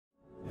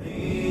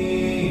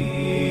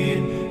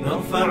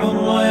نرفع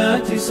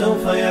الرايات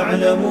سوف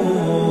يعلمون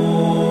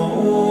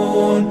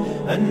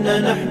أن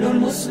نحن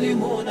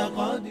المسلمون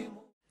قادمون.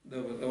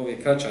 Ovo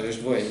je kraća, još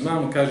dvoje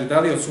imamo. Kaže, da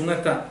li je od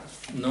sunneta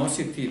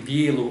nositi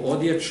bijelu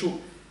odjeću,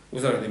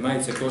 uzaradi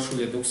majice,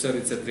 košulje,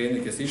 dukserice,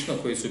 trenike, slično,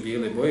 koji su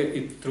bijele boje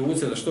i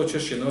truce da što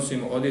češće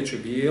nosimo odjeću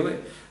bijele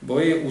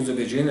boje uz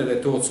ubeđenje da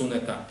je to od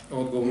sunneta.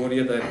 Odgovor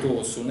je da je to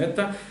od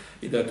sunneta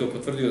i da je to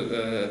potvrdio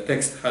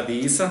tekst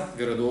hadisa,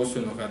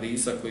 vjerodostojnog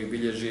hadisa koji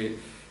bilježi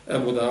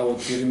Ebu Davud,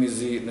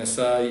 Tirmizi,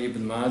 Nesai,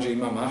 Ibn Mađe,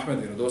 Imam Ahmed,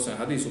 vjerodostojan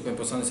hadis u kojem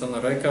poslanik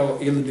sallallahu alejhi ve sellem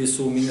rekao: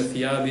 "Ilbisu min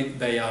thiyabi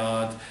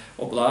bayad",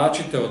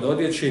 oblačite od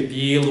odjeće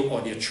bijelu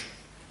odjeću.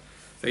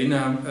 Fa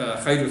inna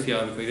khayru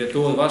thiyabikum, je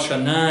to vaša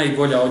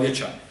najbolja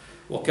odjeća.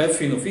 Wa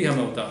kafinu fiha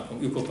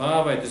mawtakum, i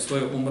ukopavajte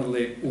svoje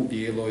umrle u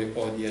bijeloj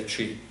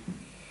odjeći.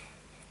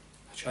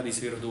 Znači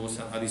hadis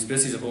vjerodostojan, hadis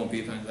precizan po ovom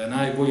pitanju, da je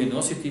najbolje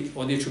nositi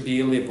odjeću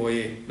bijele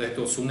boje, da je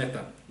to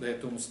sunneta, da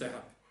je to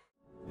mustahab.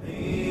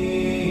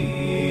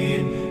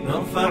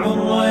 نرفع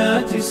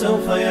الرايات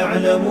سوف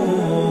يعلمون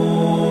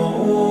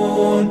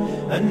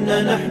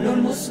أن نحن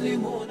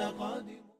المسلمون